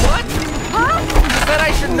should know what? Huh? You said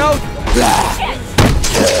I should know. Shit!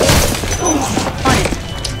 Honey,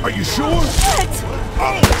 are you sure? Shit!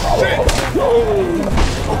 Oh, shit!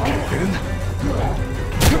 Okay, then.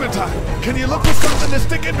 Clementine, can you look for something to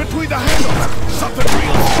stick in between the handles? Something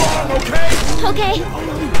real strong, okay? Okay.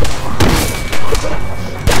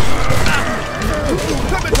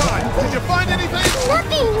 Clementine, did you find anything?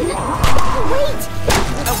 Nothing! Wait!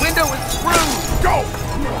 The window is screwed! Go!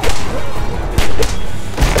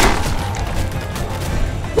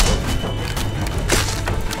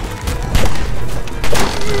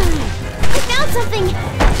 I found something!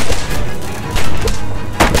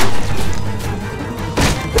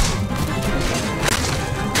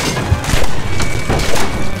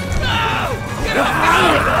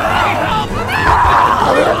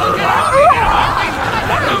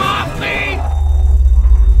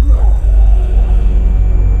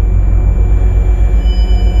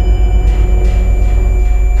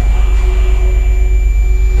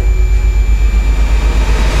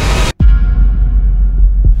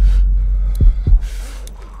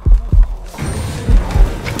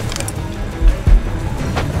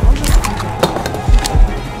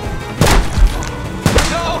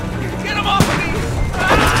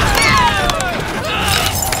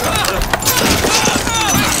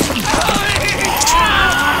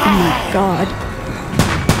 God.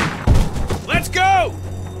 Let's go!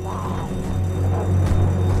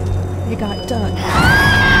 They got done.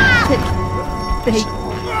 They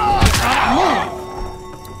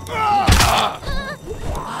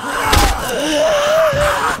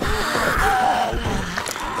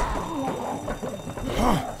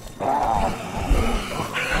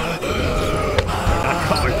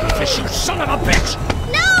Fish, you son of a bitch!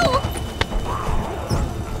 No!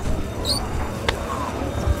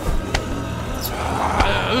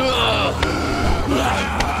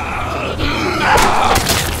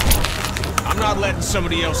 I'm not letting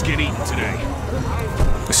somebody else get eaten today.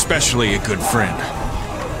 Especially a good friend.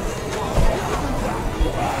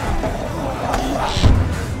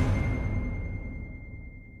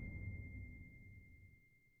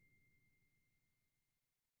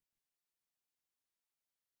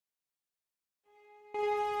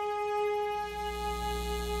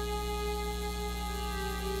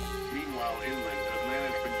 Meanwhile, inland,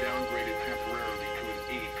 Atlanta's been downgraded temporarily to an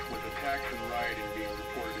 8, with attacks and rioting being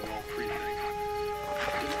reported in all precincts.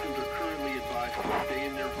 Citizens are currently advised to stay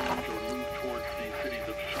in their homes or move towards the cities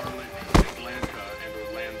of Charlotte, Atlanta, and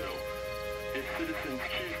Orlando. If citizens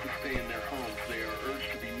choose to stay in their homes, they are urged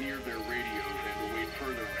to be near their radios and await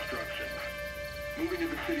further instructions. Moving to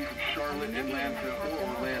the cities of Charlotte, Atlanta,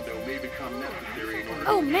 or Orlando may become necessary in order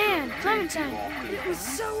Oh to man, ensure the safety Clementine. of all It citizens. was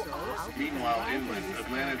so awesome. Meanwhile, inland,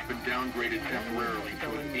 Atlanta has been downgraded temporarily to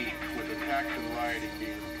an 8, with attacks and rioting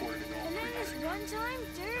being reported in all precincts. One time,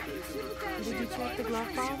 Derek, Did you check the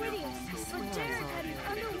glove box? I swear I saw it.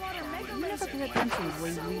 You never pay attention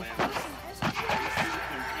when you leave things.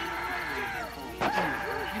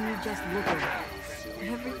 Can you just look at it?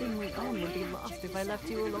 Everything we own would be lost if I left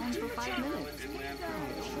you alone for 5 minutes. I don't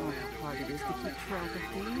know how hard it is to keep track of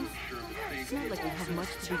things. It's not like we have much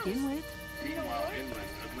to begin with.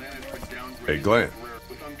 Hey, Glenn.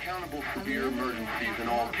 With uncountable severe emergencies in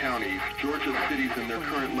all counties, Georgia's cities and their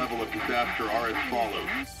current level of disaster are as follows.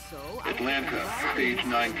 Atlanta, Stage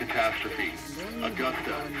 9 catastrophe.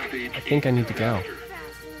 Augusta, Stage 8 I think I need to go.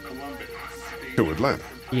 Columbus, Stage To Atlanta.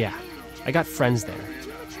 Yeah, I got friends there.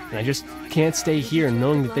 And I just can't stay here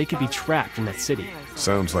knowing that they could be trapped in that city.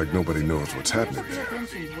 Sounds like nobody knows what's happening there.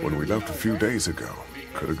 When we left a few days ago,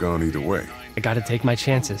 could have gone either way. I gotta take my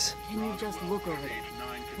chances. Can you just look over it?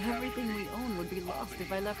 Everything we own would be lost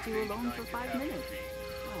if I left you alone for 5 minutes.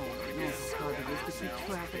 Oh, I know how hard it is to keep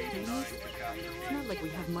track of things. It's not like we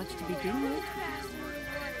have much to begin with.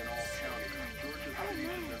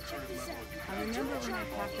 I remember when I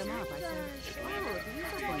packed them up, I said, oh,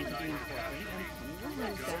 these are going to be important, and when we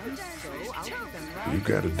lose them, so I'll put them right. You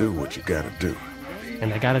gotta do what you gotta do.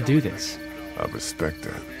 And I gotta do this. I respect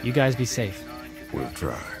that. You guys be safe. We'll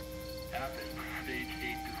try.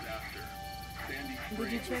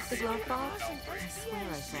 Did you check the glove box? I swear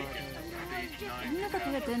I saw it earlier. You never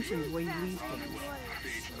pay attention where you leave things.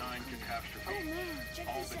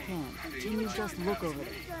 Can you just look over it?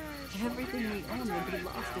 Everything we own would be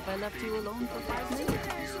lost if I left you alone for 5 minutes.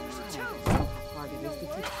 Oh, how hard it is to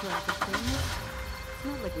keep track of things. It's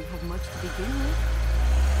not like we have much to begin with.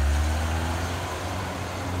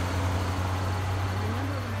 I remember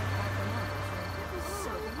when I packed them up, I said,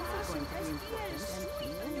 so these are going to be important,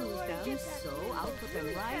 and when we lose them, so I'll put them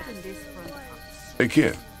right in this front box. Hey,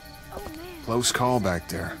 kid. Close call back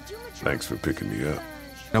there. Thanks for picking me up.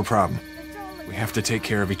 No problem. We have to take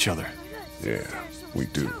care of each other. Yeah, we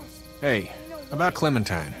do. Hey, about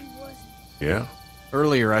Clementine. Yeah?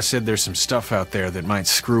 Earlier I said there's some stuff out there that might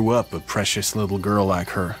screw up a precious little girl like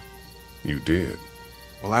her. You did.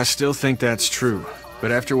 Well, I still think that's true.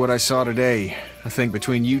 But after what I saw today, I think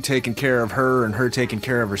between you taking care of her and her taking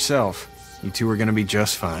care of herself, you two are gonna be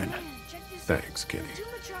just fine. Thanks, Kenny.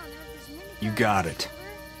 You got it.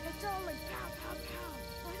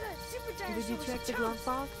 Did you check the glove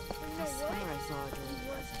box? I swear I saw it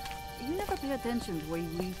earlier. You never pay attention to the way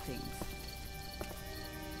you leave things.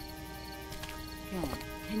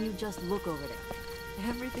 Can you just look over there?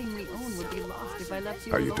 Everything we own would be lost if I left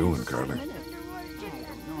you How you alone doing, for 5 Carly? minutes.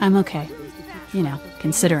 I'm okay. You know,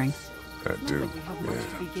 considering. I do,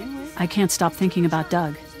 yeah. I can't stop thinking about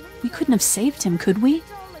Doug. We couldn't have saved him, could we?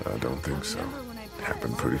 I don't think so.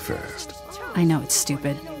 Happened pretty fast. I know it's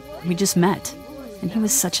stupid. We just met. And he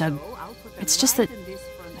was such a... It's just that...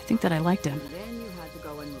 I think that I liked him.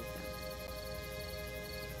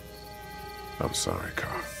 I'm sorry,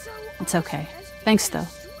 Carl. It's okay. Thanks, though.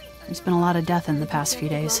 There's been a lot of death in the past few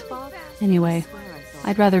days. Anyway,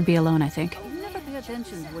 I'd rather be alone, I think.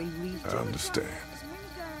 I understand.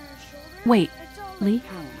 Wait, Lee?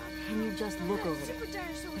 Can you just look over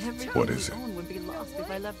there? What is it? Would be lost if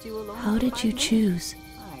I left you alone How for did 5 you minutes. choose?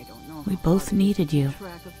 I don't know. We both needed you.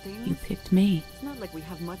 Track of things. You picked me. It's not like we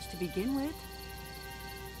have much to begin with.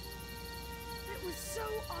 It was so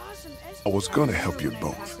awesome. I was gonna help you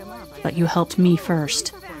both. But you helped me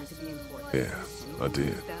first. Yeah, I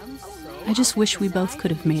did. I just wish we both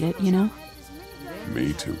could have made it, you know?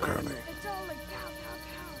 Me too, Carly. It's all like pow, pow,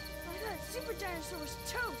 pow. I thought Super Dinosaur was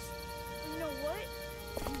toast. You know what?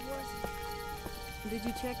 He wasn't. Did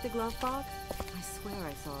you check the glove box? I swear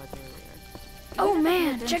I saw it earlier. Oh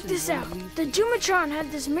man, check this out. The Dumatron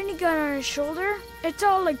had this minigun on his shoulder. It's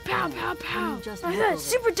all like pow, pow, pow. I thought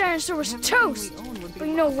Super Dinosaur was toast. But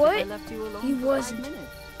you know what? He wasn't.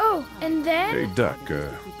 Oh, and then... Hey, Duck,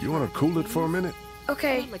 you wanna cool it for a minute?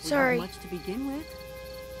 Okay, sorry. Much to begin with.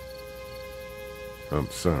 I'm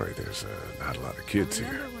sorry, there's not a lot of kids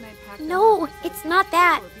here. No, it's not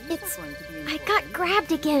that. It's... I got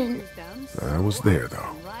grabbed again. I was there,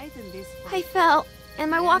 though. I fell, and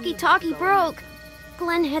my walkie-talkie broke.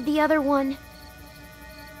 Glenn had the other one.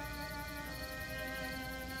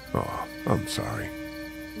 Oh, I'm sorry.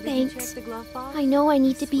 Thanks. I know I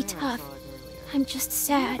need to be tough. I'm just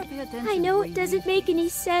sad. I know it doesn't make any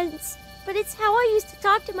sense, but it's how I used to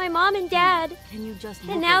talk to my mom and dad.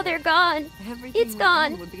 And now they're gone. It's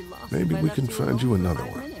gone. Maybe we can find you another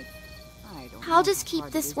one. I'll just keep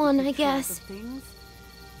this one, I guess.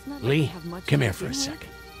 Lee, come here for a second.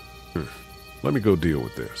 Let me go deal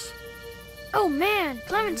with this. Oh man,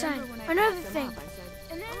 Clementine, another thing.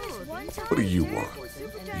 And then this one time, What do you want?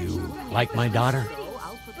 You like my daughter?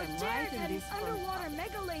 but Dad had an underwater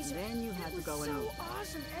mega laser. It was so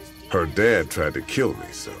awesome. Her dad tried to kill me,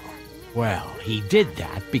 so... Well, he did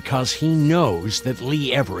that because he knows that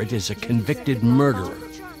Lee Everett is a convicted murderer.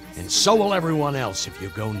 And so will everyone else if you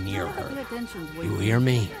go near her. You hear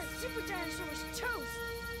me?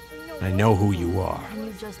 I know who you are.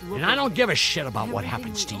 And I don't give a shit about what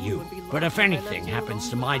happens to you. But if anything happens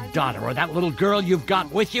to my daughter or that little girl you've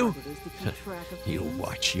got with you, you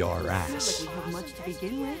watch your ass.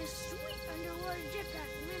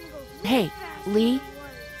 Hey, Lee,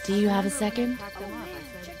 do you have a second?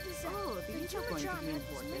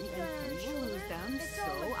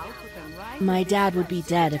 My dad would be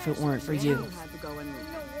dead if it weren't for you.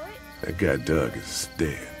 That guy Doug is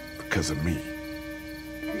dead because of me.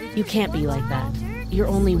 You can't be like that. You're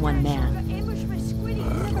only one man.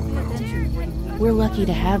 I don't know. We're lucky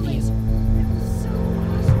to have you.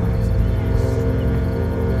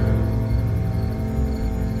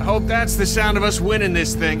 I hope that's the sound of us winning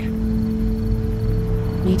this thing.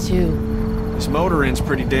 Me too. This motor inn's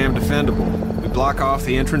pretty damn defendable. We block off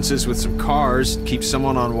the entrances with some cars, keep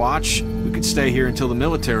someone on watch. We could stay here until the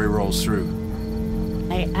military rolls through.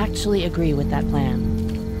 I actually agree with that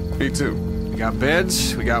plan. Me too. We got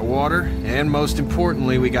beds, we got water, and most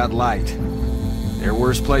importantly, we got light. There are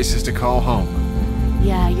worse places to call home.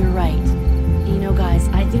 Yeah, you're right. You know, guys,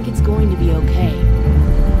 I think it's going to be okay.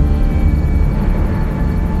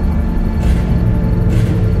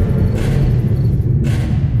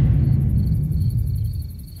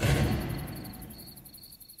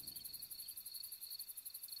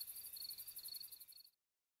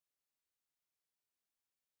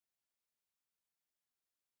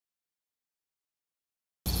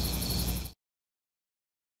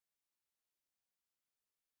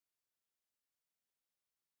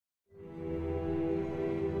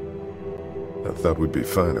 I thought we'd be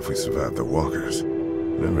fine if we survived the walkers.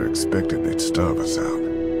 Never expected they'd starve us out.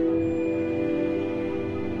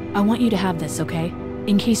 I want you to have this, okay?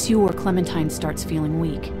 In case you or Clementine starts feeling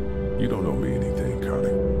weak. You don't owe me anything,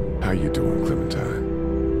 Carly. How you doing,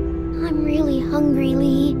 Clementine? I'm really hungry,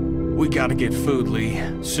 Lee. We gotta get food, Lee.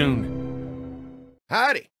 Soon.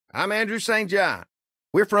 Howdy, I'm Andrew St. John.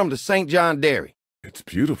 We're from the St. John Dairy. It's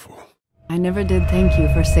beautiful. I never did thank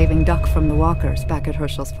you for saving Duck from the walkers back at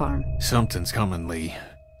Herschel's farm. Something's coming, Lee.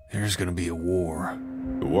 There's gonna be a war.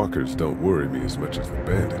 The walkers don't worry me as much as the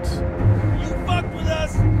bandits.